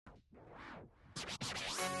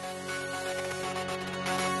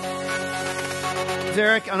name's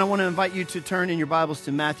Eric, and I want to invite you to turn in your Bibles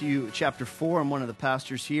to Matthew chapter 4. I'm one of the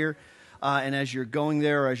pastors here, and as you're going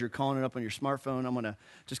there, or as you're calling it up on your smartphone, I'm going to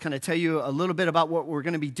just kind of tell you a little bit about what we're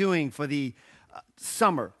going to be doing for the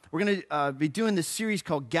summer. We're going to be doing this series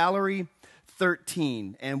called Gallery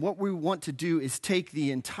 13, and what we want to do is take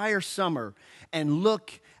the entire summer and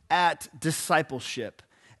look at discipleship.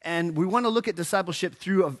 And we want to look at discipleship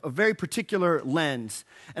through a very particular lens.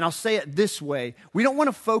 And I'll say it this way. We don't want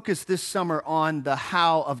to focus this summer on the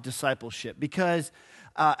how of discipleship because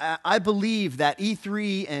I believe that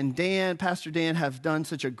E3 and Pastor Dan, have done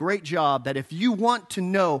such a great job that if you want to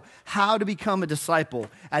know how to become a disciple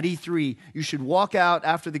at E3, you should walk out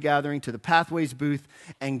after the gathering to the Pathways booth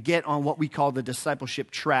and get on what we call the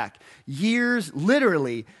discipleship track. Years,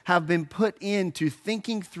 literally, have been put into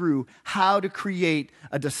thinking through how to create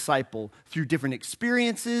a disciple through different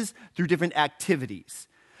experiences, through different activities.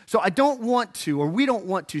 So we don't want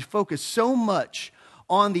to focus so much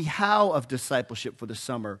on the how of discipleship for the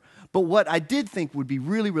summer. But what I did think would be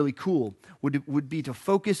really, really cool would be to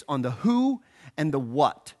focus on the who and the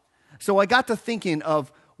what. So I got to thinking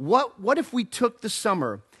of what if we took the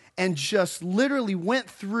summer and just literally went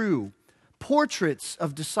through portraits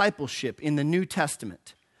of discipleship in the New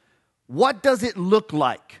Testament. What does it look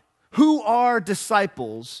like? Who are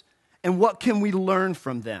disciples and what can we learn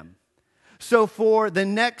from them? So for the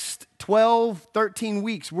next 12, 13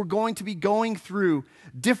 weeks, we're going to be going through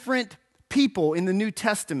different people in the New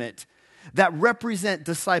Testament that represent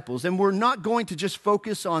disciples. And we're not going to just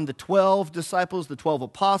focus on the 12 disciples, the 12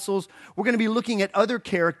 apostles. We're going to be looking at other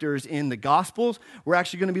characters in the Gospels. We're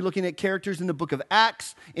actually going to be looking at characters in the book of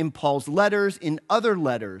Acts, in Paul's letters, in other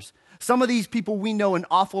letters. Some of these people we know an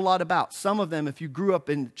awful lot about. Some of them, if you grew up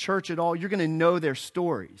in church at all, you're going to know their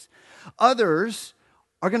stories. Others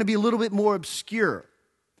are going to be a little bit more obscure.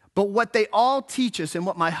 But what they all teach us, and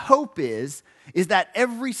what my hope is that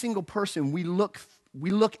every single person we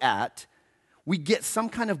look at, we get some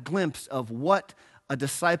kind of glimpse of what a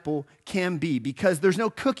disciple can be, because there's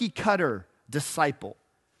no cookie cutter disciple.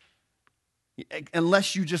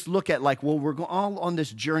 Unless you just look at we're all on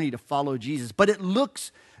this journey to follow Jesus, but it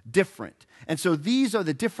looks different. And so these are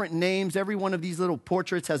the different names. Every one of these little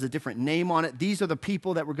portraits has a different name on it. These are the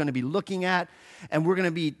people that we're going to be looking at, and we're going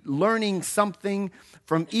to be learning something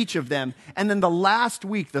from each of them. And then the last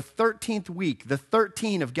week, the 13th week, the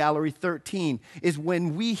 13 of Gallery 13, is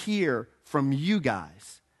when we hear from you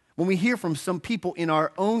guys. When we hear from some people in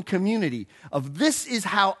our own community of this is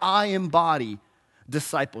how I embody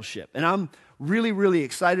discipleship. And I'm really, really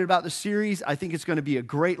excited about the series. I think it's going to be a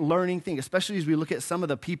great learning thing, especially as we look at some of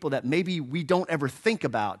the people that maybe we don't ever think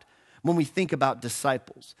about when we think about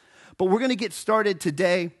disciples. But we're going to get started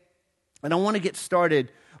today, and I want to get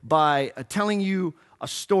started by telling you a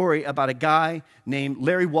story about a guy named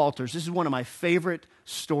Larry Walters. This is one of my favorite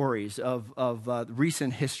stories of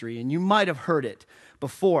recent history, and you might have heard it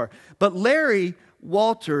before. But Larry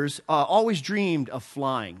Walters always dreamed of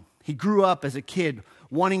flying. He grew up as a kid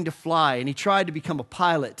wanting to fly, and he tried to become a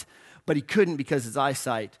pilot, but he couldn't because his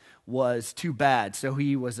eyesight was too bad, so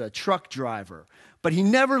he was a truck driver. But he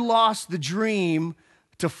never lost the dream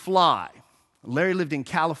to fly. Larry lived in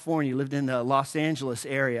California, lived in the Los Angeles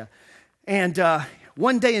area, and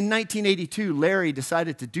one day in 1982, Larry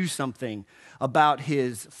decided to do something about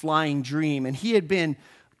his flying dream, and he had been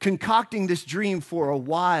concocting this dream for a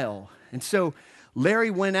while. And so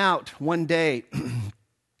Larry went out one day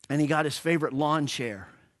and he got his favorite lawn chair.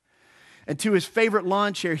 And to his favorite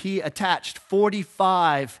lawn chair, he attached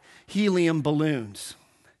 45 helium balloons.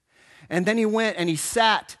 And then he went and he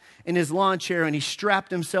sat in his lawn chair and he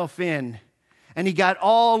strapped himself in. And he got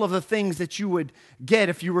all of the things that you would get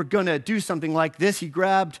if you were going to do something like this. He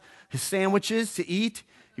grabbed his sandwiches to eat.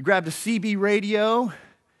 He grabbed a CB radio.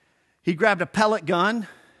 He grabbed a pellet gun.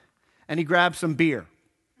 And he grabbed some beer.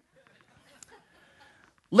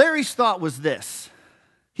 Larry's thought was this.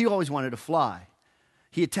 He always wanted to fly.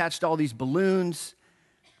 He attached all these balloons,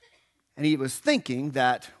 and he was thinking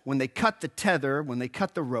that when they cut the tether, when they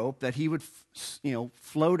cut the rope, that he would,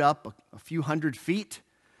 float up a few hundred feet,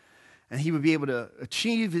 and he would be able to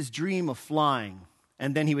achieve his dream of flying.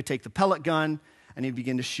 And then he would take the pellet gun, and he'd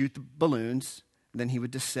begin to shoot the balloons, and then he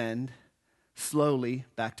would descend slowly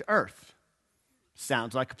back to Earth.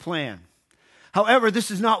 Sounds like a plan. However, this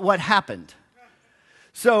is not what happened.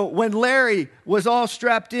 So when Larry was all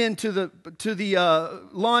strapped into the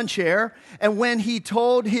lawn chair, and when he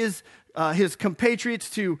told his compatriots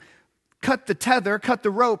to cut the tether, cut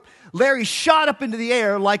the rope, Larry shot up into the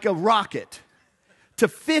air like a rocket to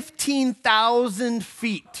 15,000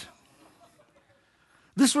 feet.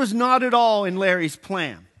 This was not at all in Larry's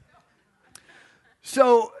plan.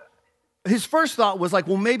 So his first thought was like,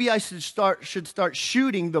 well, maybe I should start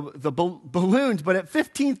shooting the balloons. But at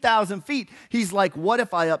 15,000 feet, he's like, what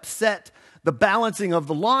if I upset the balancing of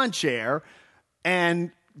the lawn chair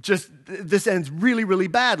and just this ends really, really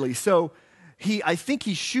badly? So I think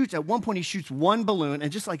he shoots, at one point he shoots one balloon,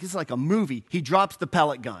 and just like, it's like a movie, he drops the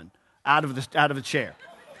pellet gun out of the chair.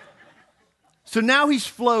 So now he's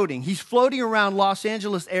floating. He's floating around Los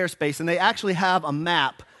Angeles airspace, and they actually have a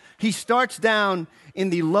map. He starts down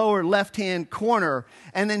in the lower left-hand corner,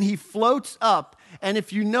 and then he floats up. And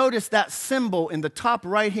if you notice that symbol in the top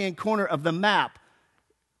right-hand corner of the map,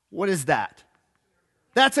 what is that?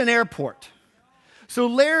 That's an airport. So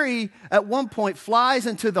Larry, at one point, flies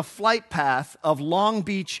into the flight path of Long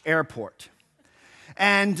Beach Airport.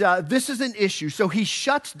 And this is an issue. So he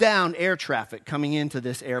shuts down air traffic coming into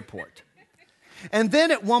this airport. And then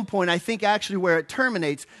at one point, I think actually where it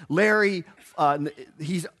terminates, Larry,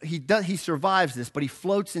 he survives this, but he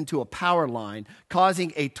floats into a power line,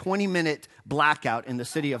 causing a 20-minute blackout in the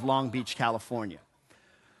city of Long Beach, California.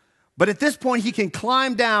 But at this point, he can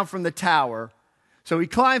climb down from the tower. So he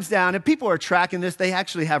climbs down, and people are tracking this. They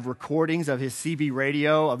actually have recordings of his CB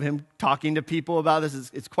radio, of him talking to people about this.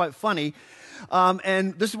 It's quite funny.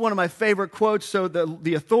 And this is one of my favorite quotes. So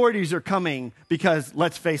the authorities are coming because,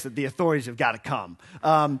 let's face it, the authorities have got to come.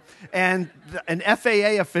 And an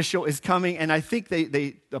FAA official is coming, and I think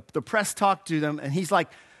the press talked to them, and he's like,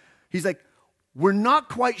 we're not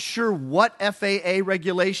quite sure what FAA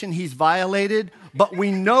regulation he's violated, but we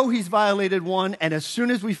know he's violated one, and as soon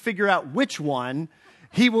as we figure out which one,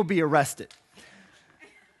 he will be arrested.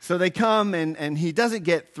 So they come, and he doesn't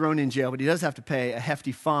get thrown in jail, but he does have to pay a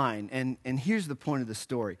hefty fine. And here's the point of the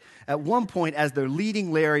story. At one point, as they're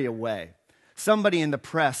leading Larry away, somebody in the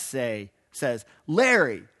press says,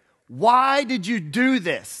 Larry, why did you do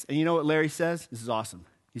this? And you know what Larry says? This is awesome.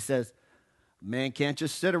 He says, man can't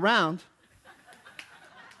just sit around.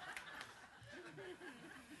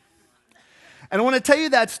 And I want to tell you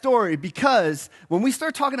that story because when we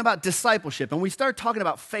start talking about discipleship and we start talking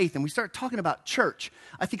about faith and we start talking about church,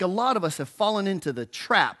 I think a lot of us have fallen into the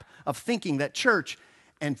trap of thinking that church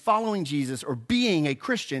and following Jesus or being a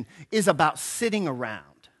Christian is about sitting around.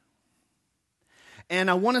 And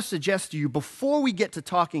I want to suggest to you, before we get to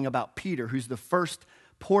talking about Peter, who's the first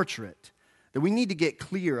portrait, that we need to get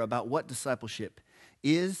clear about what discipleship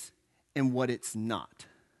is and what it's not.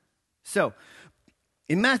 So,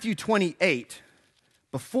 in Matthew 28,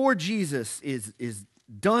 before Jesus is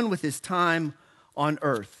done with his time on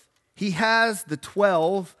earth, he has the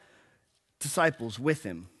 12 disciples with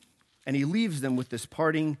him, and he leaves them with this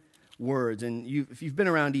parting words. And if you've been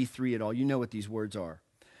around E3 at all, you know what these words are.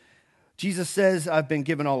 Jesus says, I've been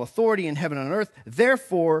given all authority in heaven and on earth.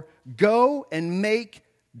 Therefore, go and make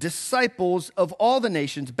disciples of all the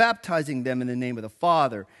nations, baptizing them in the name of the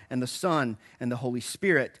Father and the Son and the Holy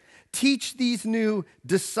Spirit. Teach these new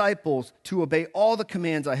disciples to obey all the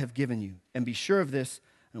commands I have given you. And be sure of this,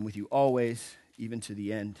 I'm with you always, even to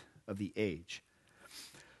the end of the age.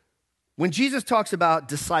 When Jesus talks about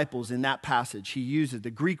disciples in that passage, he uses,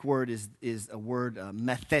 the Greek word is a word,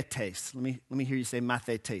 mathetes. Let me hear you say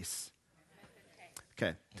mathetes.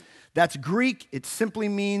 Okay. That's Greek. It simply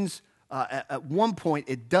means, at one point,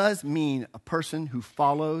 it does mean a person who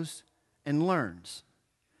follows and learns.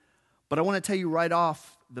 But I want to tell you right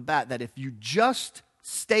off the bat that if you just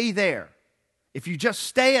stay there, if you just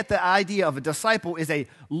stay at the idea of a disciple is a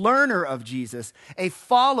learner of Jesus, a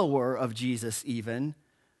follower of Jesus even,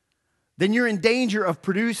 then you're in danger of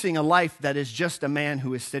producing a life that is just a man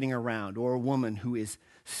who is sitting around or a woman who is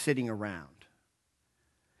sitting around.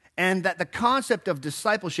 And that the concept of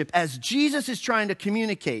discipleship, as Jesus is trying to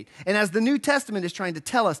communicate, and as the New Testament is trying to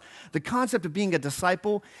tell us, the concept of being a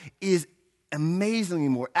disciple is amazingly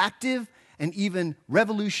more active and even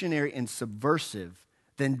revolutionary and subversive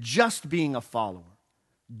than just being a follower,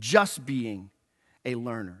 just being a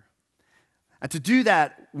learner. And to do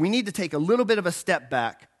that, we need to take a little bit of a step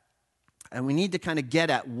back, and we need to kind of get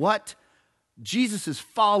at what Jesus'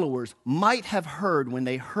 followers might have heard when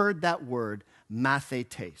they heard that word,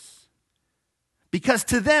 mathetes. Because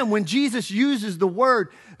to them, when Jesus uses the word,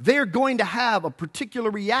 they're going to have a particular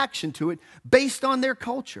reaction to it based on their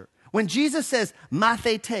culture. When Jesus says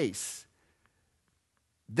mathetes,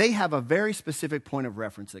 they have a very specific point of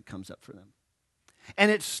reference that comes up for them. And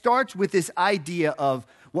it starts with this idea of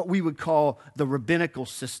what we would call the rabbinical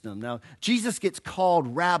system. Now, Jesus gets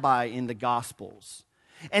called rabbi in the Gospels.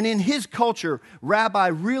 And in his culture, rabbi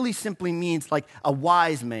really simply means like a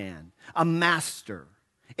wise man, a master.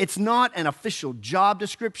 It's not an official job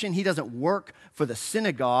description. He doesn't work for the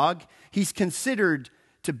synagogue. He's considered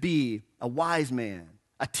to be a wise man,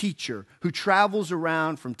 a teacher who travels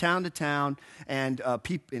around from town to town, and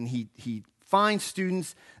he finds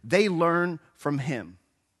students. They learn from him.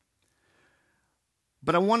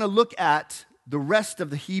 But I want to look at the rest of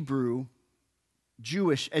the Hebrew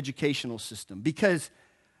Jewish educational system, because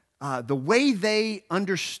the way they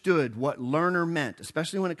understood what learner meant,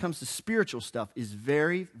 especially when it comes to spiritual stuff, is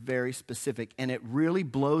very, very specific, and it really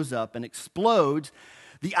blows up and explodes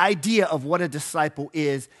the idea of what a disciple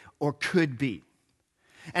is or could be.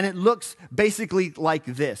 And it looks basically like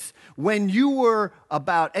this. When you were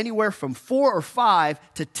about anywhere from 4 or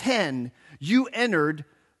 5 to 10, you entered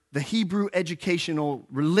the Hebrew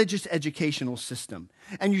religious educational system.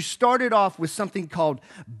 And you started off with something called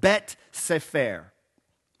Bet Sefer.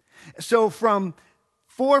 So from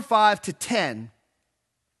 4 or 5 to 10,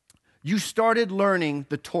 you started learning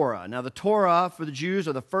the Torah. Now the Torah for the Jews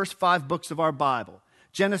are the first 5 books of our Bible: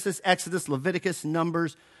 Genesis, Exodus, Leviticus,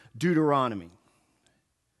 Numbers, Deuteronomy.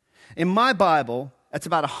 In my Bible, that's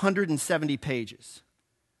about 170 pages.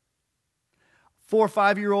 4 or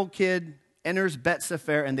 5-year-old kid enters Bet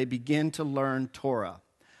Sefer and they begin to learn Torah.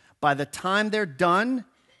 By the time they're done,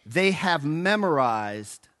 they have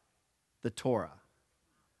memorized the Torah.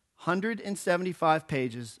 175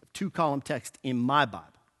 pages of 2-column text in my Bible.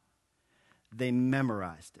 They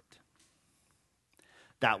memorized it.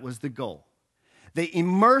 That was the goal. They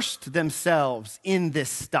immersed themselves in this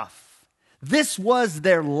stuff. This was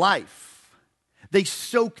their life. They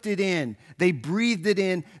soaked it in. They breathed it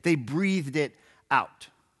in. They breathed it out.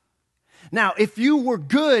 Now, if you were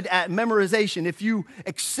good at memorization, if you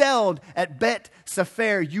excelled at Bet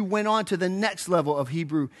Sefer, you went on to the next level of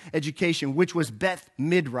Hebrew education, which was Beth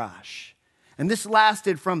Midrash. And this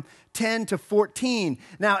lasted from 10 to 14.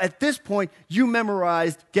 Now, at this point, you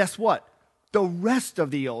memorized, guess what? The rest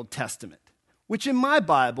of the Old Testament, which in my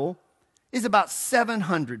Bible is about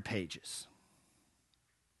 700 pages.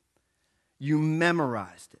 You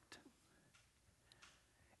memorized it.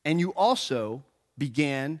 And you also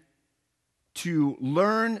began to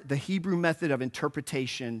learn the Hebrew method of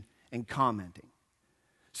interpretation and commenting.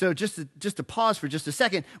 So just to pause for just a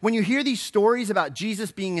second, when you hear these stories about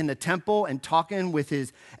Jesus being in the temple and talking with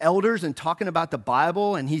his elders and talking about the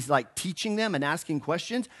Bible, and he's like teaching them and asking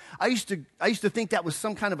questions, I used to think that was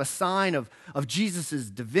some kind of a sign of Jesus'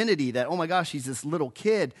 divinity, that, oh my gosh, he's this little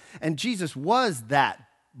kid. And Jesus was that,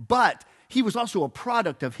 but he was also a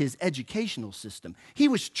product of his educational system. He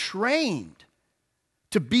was trained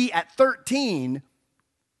to be at 13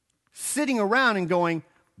 sitting around and going,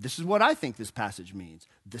 this is what I think this passage means.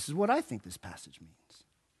 This is what I think this passage means.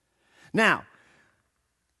 Now,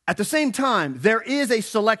 at the same time, there is a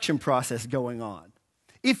selection process going on.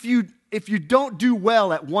 If you don't do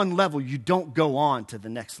well at one level, you don't go on to the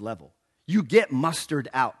next level. You get mustered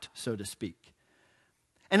out, so to speak.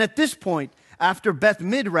 And at this point, after Beth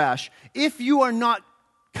Midrash, if you are not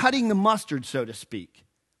cutting the mustard, so to speak,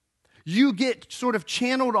 you get sort of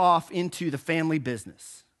channeled off into the family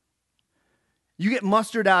business. You get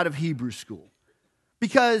mustered out of Hebrew school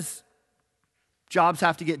because jobs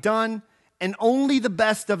have to get done, and only the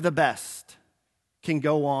best of the best can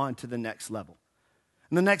go on to the next level.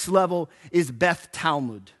 And the next level is Beth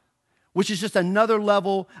Talmud, which is just another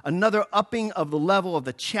level, another upping of the level of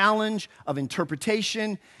the challenge of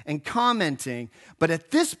interpretation and commenting. But at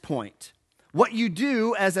this point, what you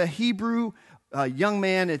do as a Hebrew young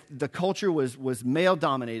man, the culture was male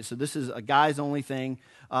dominated, so this is a guys only thing.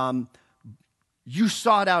 You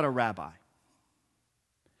sought out a rabbi.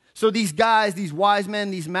 So these guys, these wise men,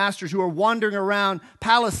 these masters who are wandering around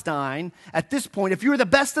Palestine, at this point, if you're the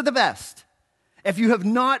best of the best, if you have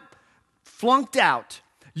not flunked out,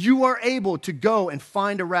 you are able to go and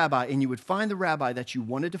find a rabbi, and you would find the rabbi that you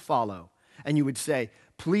wanted to follow, and you would say,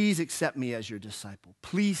 please accept me as your disciple.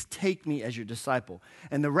 Please take me as your disciple.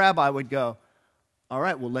 And the rabbi would go, all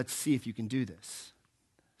right, well, let's see if you can do this.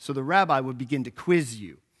 So the rabbi would begin to quiz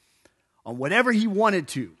you on whatever he wanted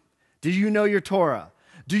to. Do you know your Torah?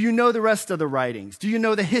 Do you know the rest of the writings? Do you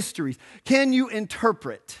know the histories? Can you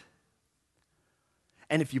interpret?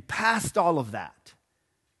 And if you passed all of that,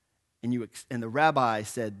 and the rabbi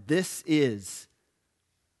said, this is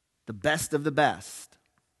the best of the best,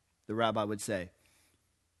 the rabbi would say,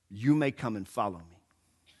 you may come and follow me.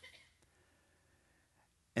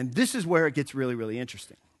 And this is where it gets really, really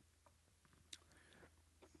interesting.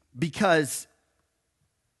 Because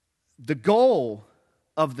the goal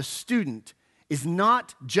of the student is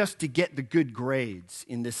not just to get the good grades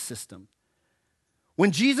in this system.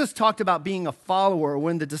 When Jesus talked about being a follower,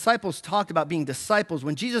 when the disciples talked about being disciples,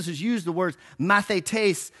 when Jesus has used the words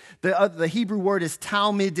mathetes, the Hebrew word is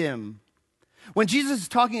talmidim. When Jesus is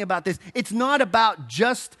talking about this, it's not about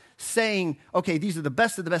just saying, okay, these are the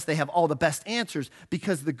best of the best, they have all the best answers,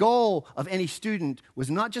 because the goal of any student was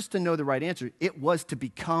not just to know the right answer, it was to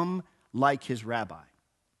become like his rabbi.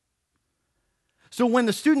 So when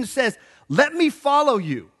the student says, let me follow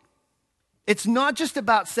you, it's not just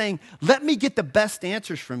about saying, let me get the best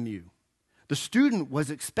answers from you. The student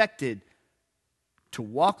was expected to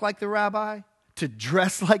walk like the rabbi, to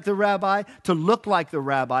dress like the rabbi, to look like the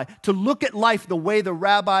rabbi, to look at life the way the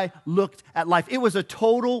rabbi looked at life. It was a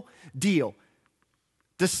total deal.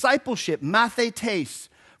 Discipleship, mathetes,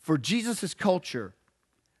 for Jesus' culture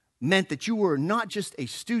meant that you were not just a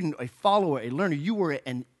student, a follower, a learner, you were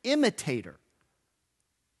an imitator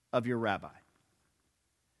of your rabbi.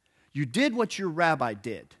 You did what your rabbi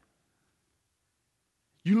did.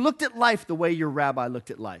 You looked at life the way your rabbi looked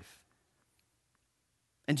at life.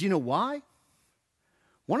 And do you know why?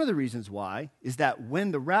 One of the reasons why is that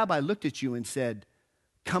when the rabbi looked at you and said,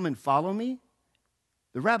 come and follow me,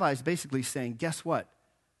 the rabbi is basically saying, guess what?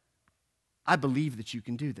 I believe that you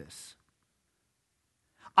can do this.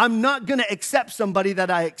 I'm not going to accept somebody that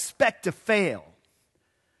I expect to fail.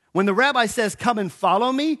 When the rabbi says, come and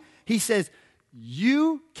follow me, he says,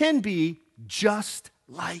 you can be just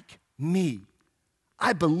like me.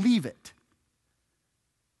 I believe it.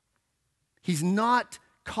 He's not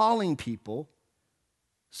calling people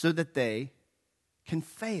so that they can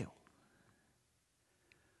fail.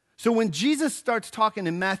 So when Jesus starts talking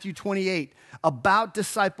in Matthew 28 about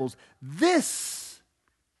disciples, this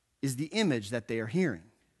is the image that they are hearing.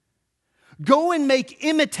 Go and make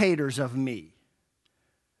imitators of me.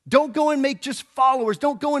 Don't go and make just followers.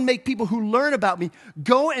 Don't go and make people who learn about me.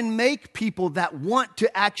 Go and make people that want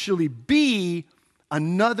to actually be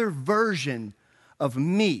another version of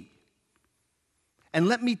me. And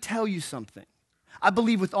let me tell you something. I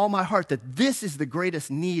believe with all my heart that this is the greatest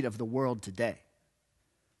need of the world today.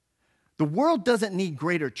 The world doesn't need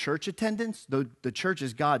greater church attendance, though the church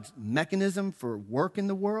is God's mechanism for work in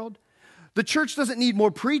the world. The church doesn't need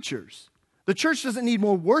more preachers. The church doesn't need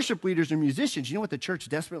more worship leaders or musicians. You know what the church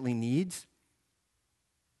desperately needs?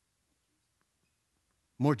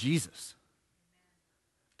 More Jesus.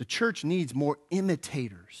 The church needs more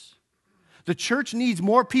imitators. The church needs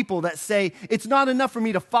more people that say, it's not enough for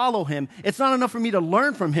me to follow him. It's not enough for me to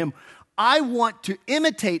learn from him. I want to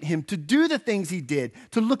imitate him, to do the things he did,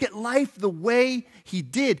 to look at life the way he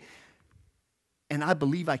did. And I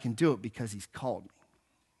believe I can do it because he's called me.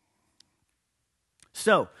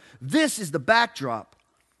 So, this is the backdrop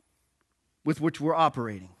with which we're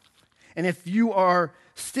operating. And if you are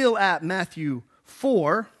still at Matthew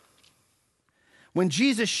 4, when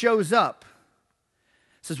Jesus shows up,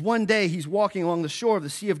 it says one day he's walking along the shore of the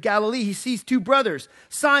Sea of Galilee. He sees two brothers,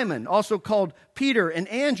 Simon, also called Peter, and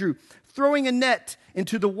Andrew, throwing a net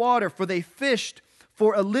into the water, for they fished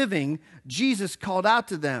for a living. Jesus called out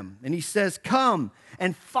to them, and he says, come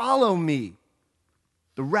and follow me.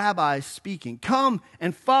 The rabbi is speaking. Come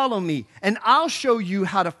and follow me, and I'll show you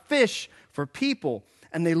how to fish for people.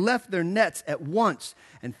 And they left their nets at once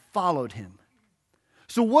and followed him.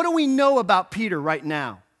 So what do we know about Peter right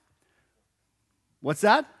now? What's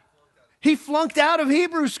that? He flunked out of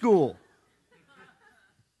Hebrew school.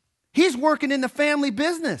 He's working in the family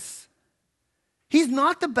business. He's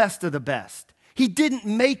not the best of the best. He didn't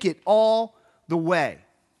make it all the way.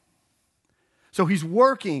 So he's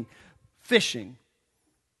working, fishing,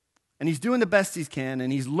 and he's doing the best he can,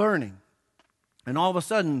 and he's learning. And all of a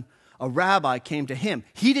sudden, a rabbi came to him.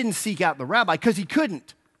 He didn't seek out the rabbi because he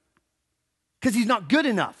couldn't, because he's not good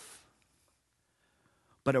enough.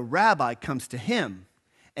 But a rabbi comes to him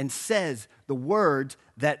and says the words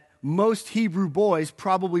that most Hebrew boys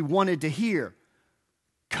probably wanted to hear.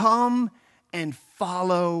 Come and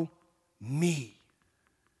follow me.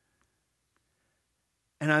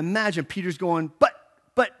 And I imagine Peter's going, but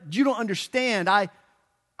you don't understand.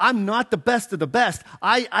 I'm not the best of the best.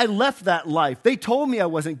 I left that life. They told me I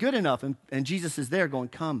wasn't good enough. And Jesus is there going,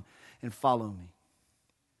 come and follow me.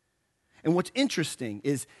 And what's interesting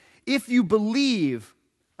is if you believe,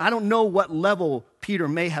 I don't know what level Peter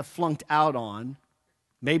may have flunked out on.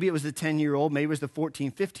 Maybe it was the 10-year-old, maybe it was the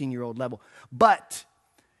 14, 15-year-old level. But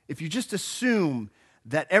if you just assume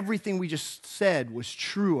that everything we just said was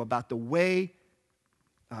true about the way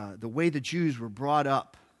the Jews were brought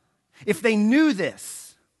up, if they knew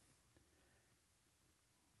this,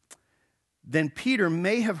 then Peter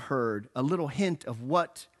may have heard a little hint of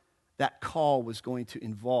what that call was going to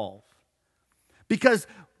involve. Because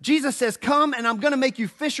Jesus says, come and I'm going to make you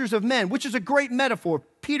fishers of men, which is a great metaphor.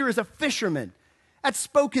 Peter is a fisherman. That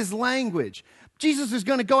spoke his language. Jesus is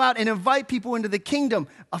going to go out and invite people into the kingdom.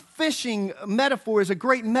 A fishing metaphor is a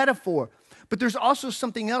great metaphor. But there's also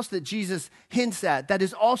something else that Jesus hints at that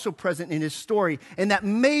is also present in his story and that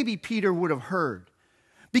maybe Peter would have heard.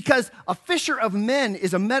 Because a fisher of men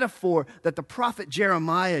is a metaphor that the prophet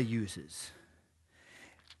Jeremiah uses.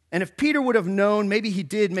 And if Peter would have known, maybe he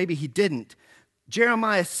did, maybe he didn't.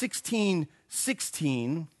 Jeremiah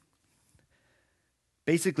 16:16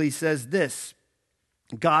 basically says this.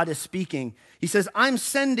 God is speaking. He says, I'm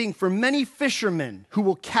sending for many fishermen who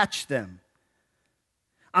will catch them.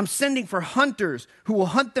 I'm sending for hunters who will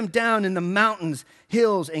hunt them down in the mountains,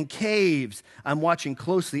 hills, and caves. I'm watching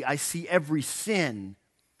closely. I see every sin.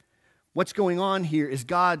 What's going on here is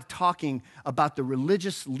God talking about the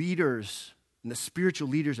religious leaders and the spiritual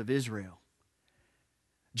leaders of Israel.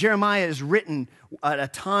 Jeremiah is written at a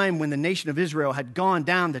time when the nation of Israel had gone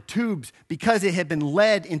down the tubes because it had been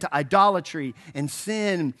led into idolatry and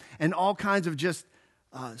sin and all kinds of just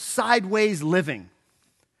sideways living.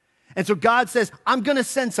 And so God says, I'm going to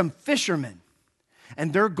send some fishermen,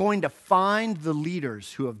 and they're going to find the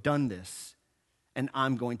leaders who have done this, and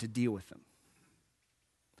I'm going to deal with them.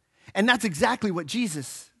 And that's exactly what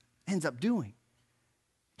Jesus ends up doing.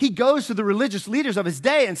 He goes to the religious leaders of his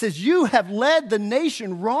day and says, you have led the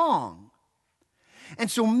nation wrong. And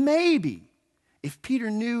so maybe if Peter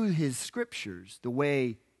knew his scriptures the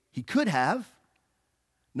way he could have,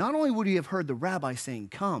 not only would he have heard the rabbi saying,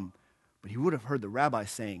 come, but he would have heard the rabbi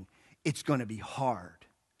saying, it's going to be hard.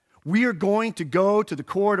 We are going to go to the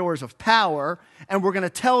corridors of power, and we're going to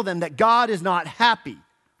tell them that God is not happy.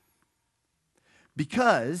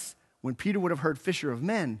 Because when Peter would have heard fisher of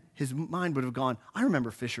men, his mind would have gone, I remember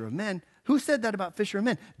fisher of men. Who said that about fisher of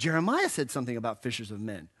men? Jeremiah said something about fishers of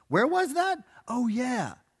men. Where was that? Oh,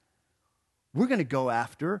 yeah. We're going to go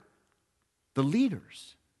after the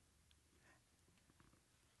leaders.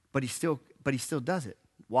 But he still does it.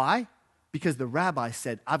 Why? Because the rabbi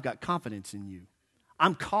said, I've got confidence in you.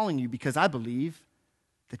 I'm calling you because I believe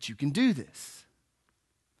that you can do this.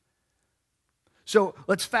 So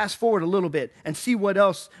let's fast forward a little bit and see what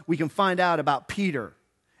else we can find out about Peter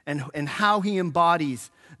and how he embodies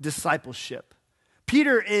discipleship.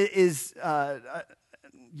 Peter is and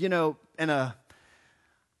a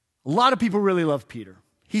lot of people really love Peter.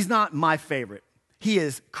 He's not my favorite. He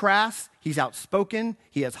is crass. He's outspoken.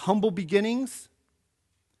 He has humble beginnings.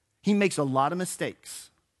 He makes a lot of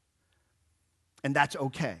mistakes, and that's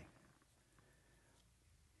okay.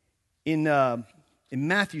 In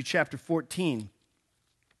Matthew chapter 14,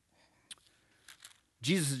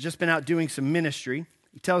 Jesus has just been out doing some ministry.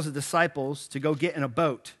 He tells the disciples to go get in a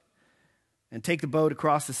boat and take the boat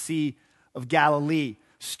across the Sea of Galilee.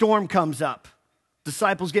 Storm comes up.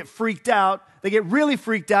 Disciples get freaked out. They get really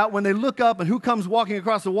freaked out when they look up, and who comes walking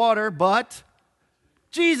across the water but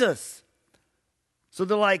Jesus. So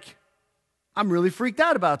they're like, I'm really freaked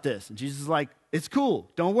out about this. And Jesus is like, it's cool.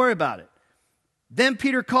 Don't worry about it. Then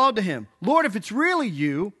Peter called to him, Lord, if it's really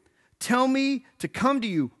you, tell me to come to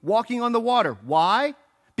you walking on the water. Why?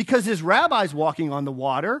 Because his rabbi's walking on the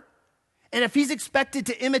water. And if he's expected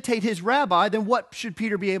to imitate his rabbi, then what should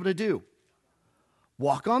Peter be able to do?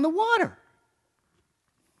 Walk on the water.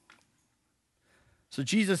 So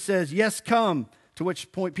Jesus says, yes, come. To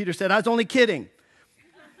which point Peter said, I was only kidding.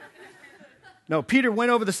 No, Peter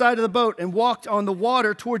went over the side of the boat and walked on the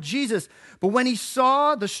water toward Jesus. But when he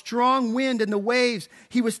saw the strong wind and the waves,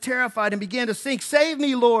 he was terrified and began to sink. Save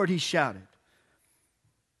me, Lord, he shouted.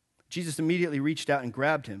 Jesus immediately reached out and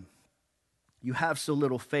grabbed him. You have so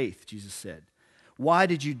little faith, Jesus said. Why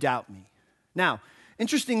did you doubt me? Now,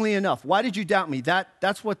 interestingly enough, why did you doubt me?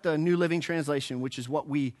 That's what the New Living Translation, which is what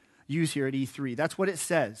we use here at E3, that's what it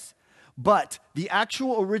says. But the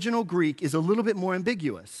actual original Greek is a little bit more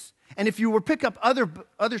ambiguous. And if you were to pick up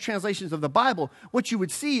other translations of the Bible, what you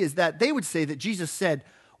would see is that they would say that Jesus said,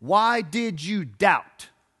 why did you doubt?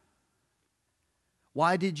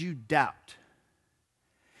 Why did you doubt?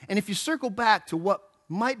 And if you circle back to what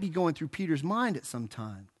might be going through Peter's mind at some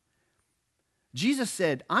time, Jesus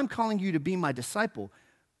said, I'm calling you to be my disciple.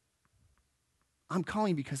 I'm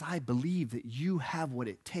calling you because I believe that you have what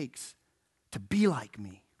it takes to be like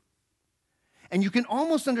me. And you can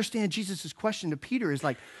almost understand Jesus' question to Peter is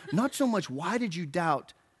like, not so much, why did you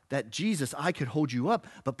doubt that Jesus, I could hold you up?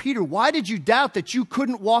 But Peter, why did you doubt that you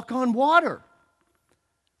couldn't walk on water?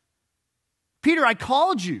 Peter, I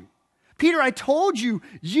called you. Peter, I told you,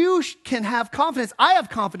 you can have confidence. I have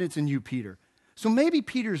confidence in you, Peter. So maybe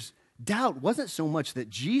Peter's doubt wasn't so much that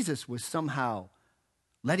Jesus was somehow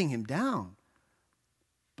letting him down.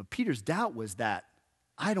 But Peter's doubt was that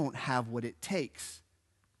I don't have what it takes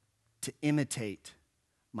to imitate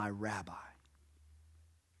my rabbi.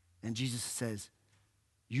 And Jesus says,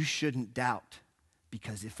 you shouldn't doubt,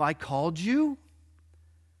 because if I called you,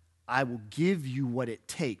 I will give you what it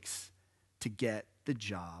takes to get the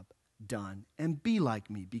job done and be like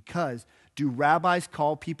me. Because do rabbis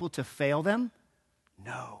call people to fail them?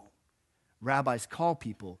 No. Rabbis call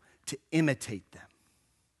people to imitate them.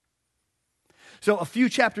 So a few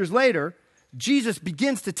chapters later, Jesus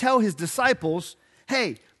begins to tell his disciples,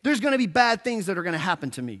 hey, there's going to be bad things that are going to happen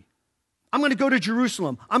to me. I'm going to go to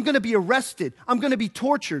Jerusalem. I'm going to be arrested. I'm going to be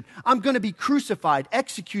tortured. I'm going to be crucified,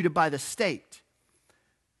 executed by the state.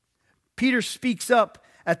 Peter speaks up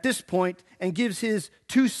at this point and gives his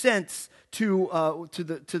 2 cents to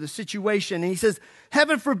the situation. And he says,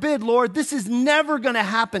 heaven forbid, Lord, this is never going to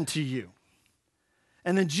happen to you.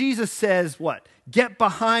 And then Jesus says, what? Get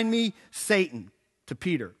behind me, Satan, to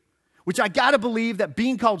Peter. Which I got to believe that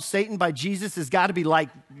being called Satan by Jesus has got to be like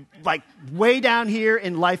way down here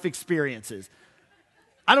in life experiences.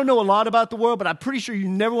 I don't know a lot about the world, but I'm pretty sure you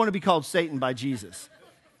never want to be called Satan by Jesus.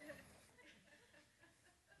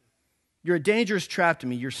 You're a dangerous trap to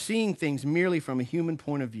me. You're seeing things merely from a human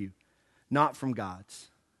point of view, not from God's.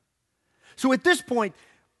 So at this point,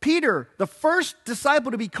 Peter, the first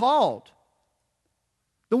disciple to be called,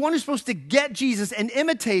 the one who's supposed to get Jesus and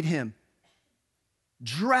imitate him,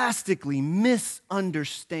 drastically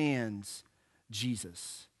misunderstands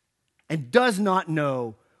Jesus and does not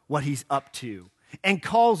know what he's up to and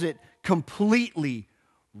calls it completely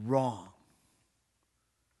wrong.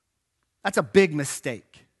 That's a big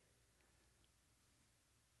mistake.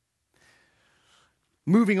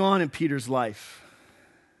 Moving on in Peter's life,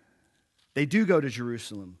 they do go to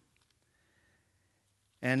Jerusalem.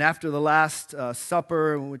 And after the Last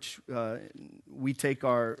Supper, which we take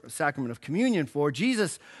our sacrament of communion for,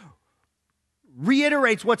 Jesus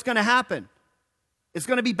reiterates what's going to happen. It's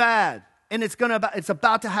going to be bad, and it's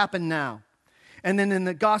about to happen now. And then in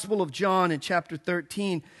the Gospel of John in chapter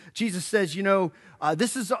 13, Jesus says,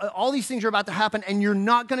 all these things are about to happen, and you're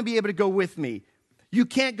not going to be able to go with me. You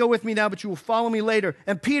can't go with me now, but you will follow me later.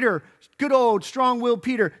 And Peter, good old strong-willed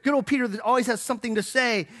Peter, good old Peter that always has something to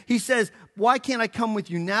say, he says, why can't I come with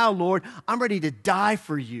you now, Lord? I'm ready to die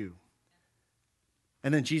for you.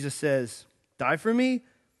 And then Jesus says, die for me?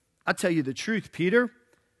 I'll tell you the truth, Peter.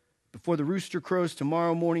 Before the rooster crows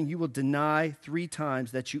tomorrow morning, you will deny 3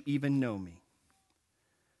 times that you even know me.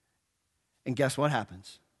 And guess what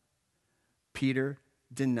happens? Peter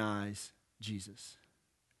denies Jesus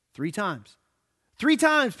 3 times. 3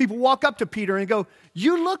 times people walk up to Peter and go,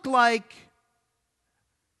 you look like,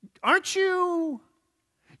 aren't you?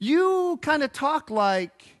 You kind of talk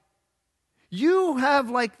like, you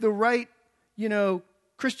have like the right,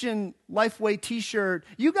 Christian Lifeway t-shirt.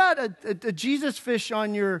 You got a Jesus fish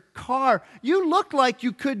on your car. You look like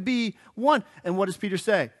you could be one. And what does Peter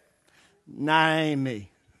say? Nah, ain't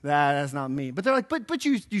me. That's not me. But they're like, but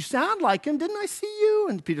you sound like him. Didn't I see you?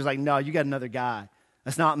 And Peter's like, no, you got another guy.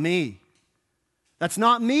 That's not me. That's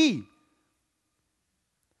not me.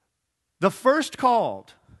 The first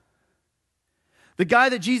called, the guy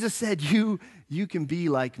that Jesus said, you can be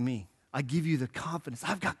like me. I give you the confidence.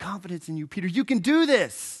 I've got confidence in you, Peter. You can do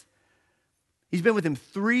this. He's been with him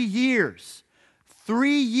 3 years.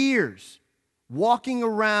 3 years walking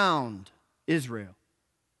around Israel.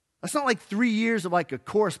 That's not like 3 years of like a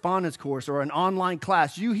correspondence course or an online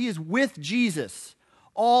class. He is with Jesus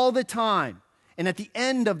all the time. And at the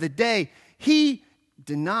end of the day, he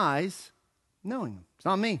denies knowing him. It's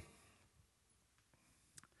not me.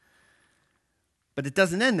 But it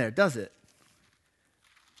doesn't end there, does it?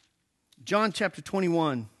 John chapter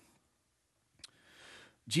 21,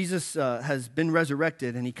 Jesus has been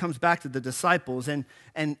resurrected, and he comes back to the disciples, and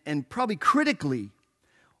probably critically,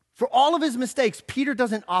 for all of his mistakes, Peter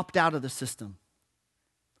doesn't opt out of the system.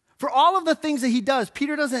 For all of the things that he does,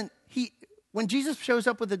 when Jesus shows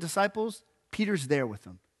up with the disciples, Peter's there with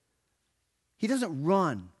them. He doesn't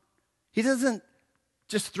run. He doesn't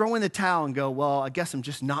just throw in the towel and go, well, I guess I'm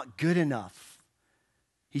just not good enough.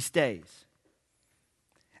 He stays.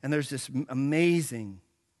 And there's this amazing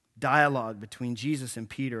dialogue between Jesus and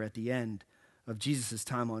Peter at the end of Jesus'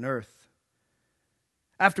 time on earth.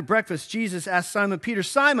 After breakfast, Jesus asked Simon Peter,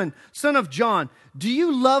 Simon, son of John, do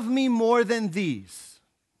you love me more than these?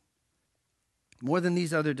 More than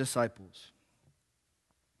these other disciples?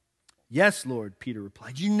 Yes, Lord, Peter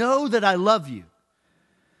replied. You know that I love you.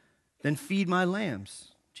 Then feed my lambs,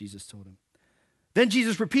 Jesus told him. Then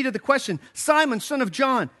Jesus repeated the question, Simon, son of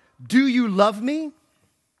John, do you love me?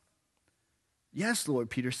 Yes, Lord,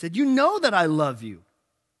 Peter said, you know that I love you.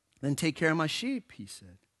 Then take care of my sheep, he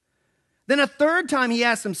said. Then a third time he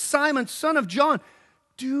asked him, Simon, son of John,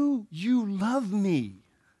 do you love me?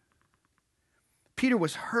 Peter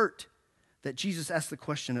was hurt that Jesus asked the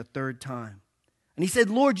question a third time. And he said,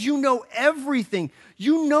 Lord, you know everything.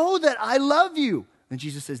 You know that I love you. And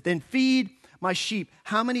Jesus says, then feed my sheep.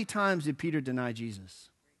 How many times did Peter deny Jesus?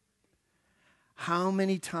 How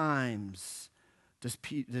many times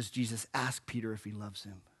does Jesus ask Peter if he loves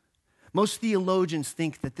him? Most theologians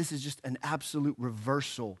think that this is just an absolute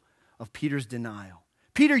reversal of Peter's denial.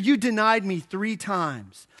 Peter, you denied me 3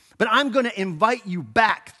 times, but I'm going to invite you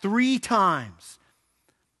back 3 times.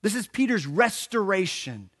 This is Peter's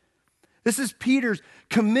restoration. This is Peter's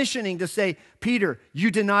commissioning to say, Peter,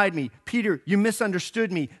 you denied me. Peter, you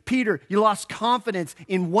misunderstood me. Peter, you lost confidence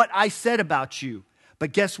in what I said about you.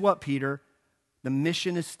 But guess what, Peter? The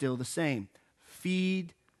mission is still the same.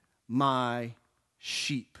 Feed my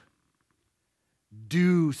sheep.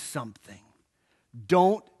 Do something.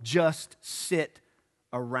 Don't just sit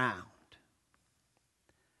around.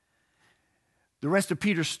 The rest of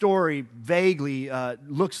Peter's story vaguely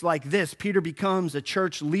looks like this. Peter becomes a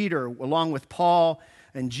church leader along with Paul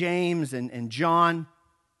and James and John.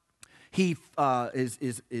 He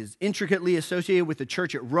is intricately associated with the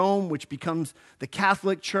church at Rome, which becomes the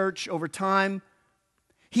Catholic Church over time.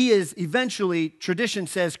 He is eventually, tradition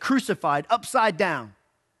says, crucified upside down.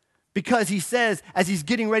 Because he says, as he's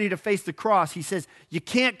getting ready to face the cross, he says, you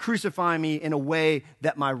can't crucify me in a way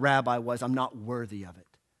that my rabbi was. I'm not worthy of it.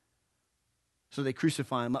 So they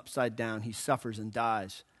crucify him upside down. He suffers and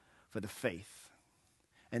dies for the faith.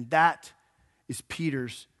 And that is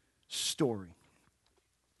Peter's story.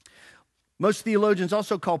 Most theologians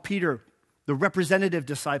also call Peter the representative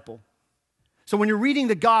disciple. So when you're reading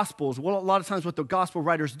the Gospels, well, a lot of times what the Gospel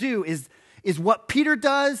writers do is what Peter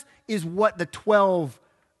does is what the 12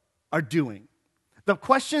 are doing. The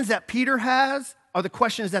questions that Peter has are the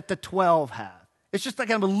questions that the 12 have. It's just like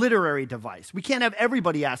kind of a literary device. We can't have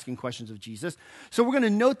everybody asking questions of Jesus. So we're going to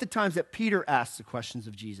note the times that Peter asks the questions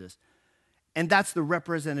of Jesus. And that's the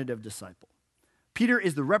representative disciple. Peter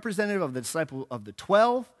is the representative of the disciple of the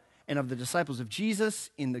 12 and of the disciples of Jesus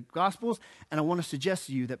in the Gospels. And I want to suggest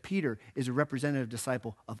to you that Peter is a representative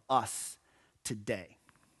disciple of us today.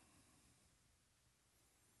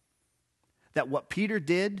 That what Peter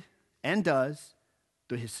did and does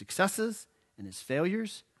through his successes and his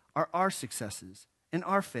failures are our successes and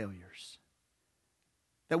our failures.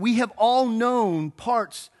 That we have all known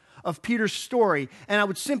parts of Peter's story, and I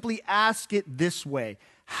would simply ask it this way.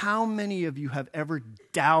 How many of you have ever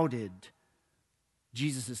doubted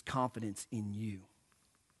Jesus' confidence in you?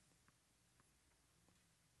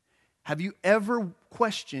 Have you ever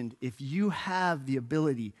questioned if you have the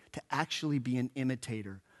ability to actually be an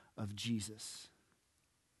imitator of Jesus?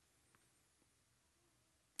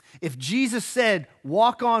 If Jesus said,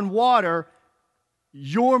 walk on water,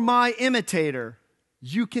 you're my imitator,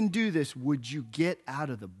 you can do this, would you get out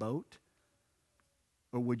of the boat?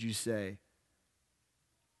 Or would you say,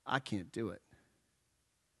 I can't do it?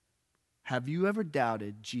 Have you ever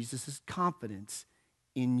doubted Jesus' confidence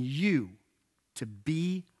in you to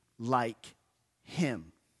be like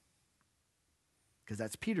him? Because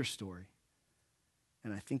that's Peter's story.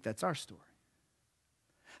 And I think that's our story.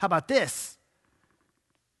 How about this?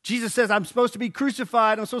 Jesus says, I'm supposed to be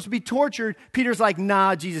crucified. I'm supposed to be tortured. Peter's like,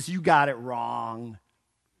 nah, Jesus, you got it wrong.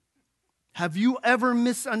 Have you ever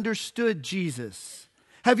misunderstood Jesus?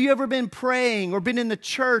 Have you ever been praying or been in the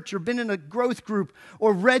church or been in a growth group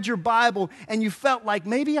or read your Bible and you felt like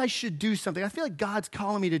maybe I should do something? I feel like God's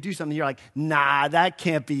calling me to do something. You're like, nah, that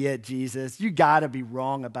can't be it, Jesus. You got to be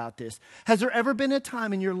wrong about this. Has there ever been a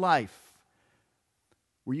time in your life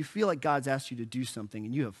where you feel like God's asked you to do something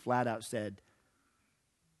and you have flat out said,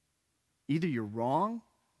 either you're wrong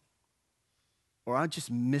or I'm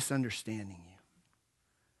just misunderstanding you?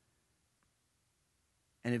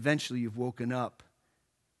 And eventually you've woken up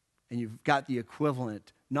and you've got the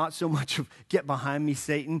equivalent, not so much of get behind me,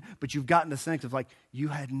 Satan, but you've gotten the sense of like, you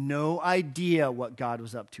had no idea what God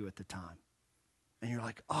was up to at the time. And you're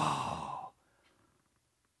like, oh,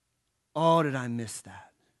 did I miss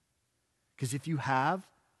that? Because if you have,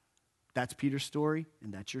 that's Peter's story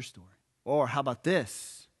and that's your story. Or how about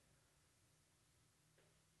this?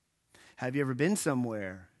 Have you ever been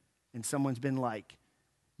somewhere and someone's been like,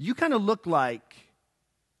 you kind of look like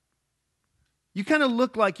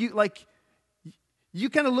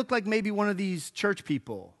maybe one of these church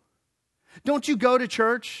people. Don't you go to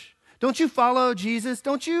church? Don't you follow Jesus?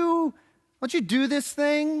 Don't you do this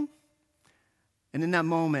thing? And in that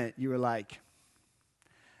moment, you were like,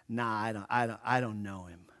 nah, I don't know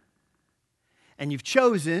him. And you've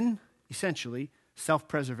chosen, essentially,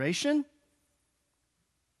 self-preservation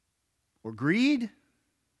or greed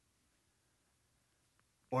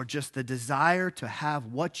or just the desire to have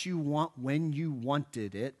what you want when you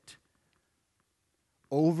wanted it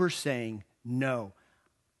over saying, No,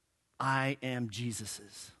 I am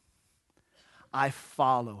Jesus's. I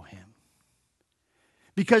follow him.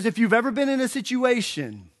 Because if you've ever been in a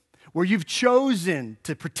situation where you've chosen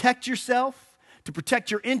to protect yourself, to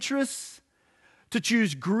protect your interests, to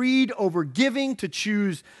choose greed over giving, to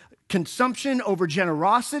choose consumption over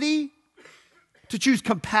generosity, to choose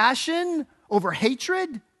compassion over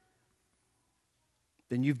hatred,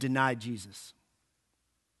 then you've denied Jesus.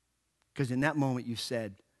 Because in that moment you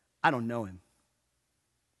said, I don't know him.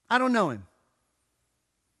 I don't know him.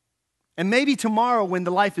 And maybe tomorrow when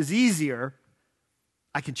the life is easier,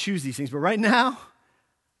 I can choose these things. But right now,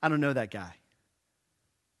 I don't know that guy.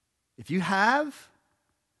 If you have,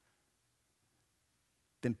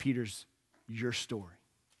 then Peter's your story.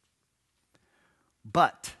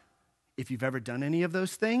 But if you've ever done any of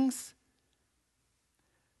those things,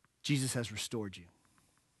 Jesus has restored you.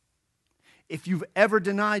 If you've ever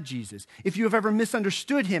denied Jesus, if you have ever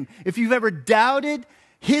misunderstood him, if you've ever doubted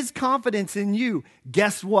his confidence in you,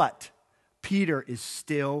 guess what? Peter is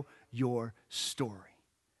still your story.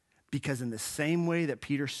 Because in the same way that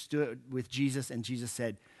Peter stood with Jesus and Jesus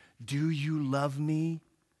said, do you love me?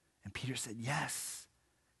 And Peter said, yes.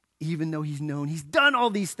 Even though he's done all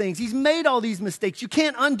these things, he's made all these mistakes. You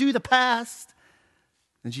can't undo the past.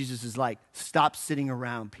 And Jesus is like, stop sitting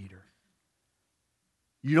around, Peter.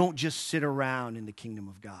 You don't just sit around in the kingdom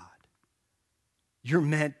of God. You're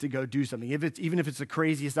meant to go do something. Even if it's the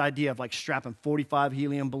craziest idea of like strapping 45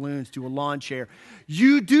 helium balloons to a lawn chair,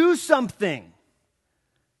 you do something.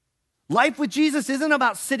 Life with Jesus isn't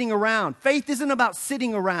about sitting around. Faith isn't about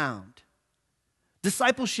sitting around.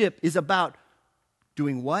 Discipleship is about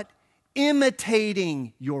doing what?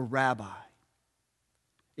 Imitating your rabbi.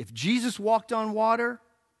 If Jesus walked on water,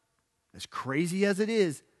 as crazy as it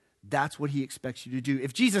is, that's what he expects you to do.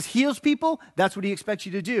 If Jesus heals people, that's what he expects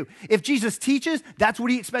you to do. If Jesus teaches, that's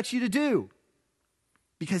what he expects you to do.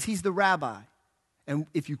 Because he's the rabbi. And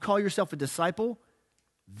if you call yourself a disciple,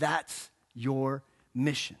 that's your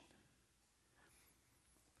mission.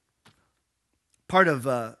 Part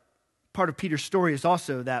of Peter's story is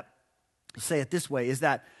also that, say it this way, is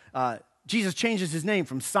that Jesus changes his name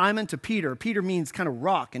from Simon to Peter. Peter means kind of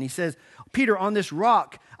rock. And he says, Peter, on this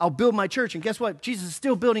rock, I'll build my church. And guess what? Jesus is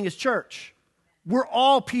still building his church. We're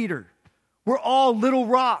all Peter. We're all little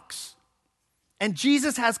rocks. And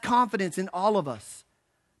Jesus has confidence in all of us.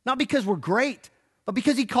 Not because we're great, but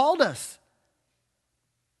because he called us.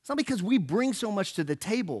 It's not because we bring so much to the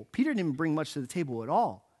table. Peter didn't bring much to the table at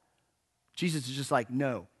all. Jesus is just like,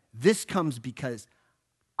 no, this comes because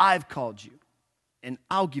I've called you. And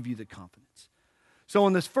I'll give you the confidence. So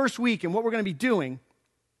in this first week, and what we're going to be doing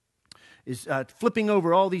is flipping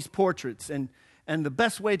over all these portraits. And the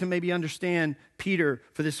best way to maybe understand Peter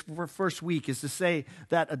for this first week is to say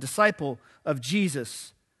that a disciple of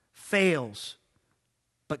Jesus fails,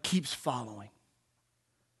 but keeps following.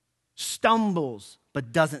 Stumbles,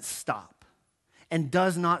 but doesn't stop. And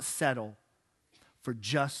does not settle for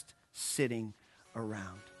just sitting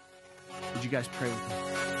around. Would you guys pray with me?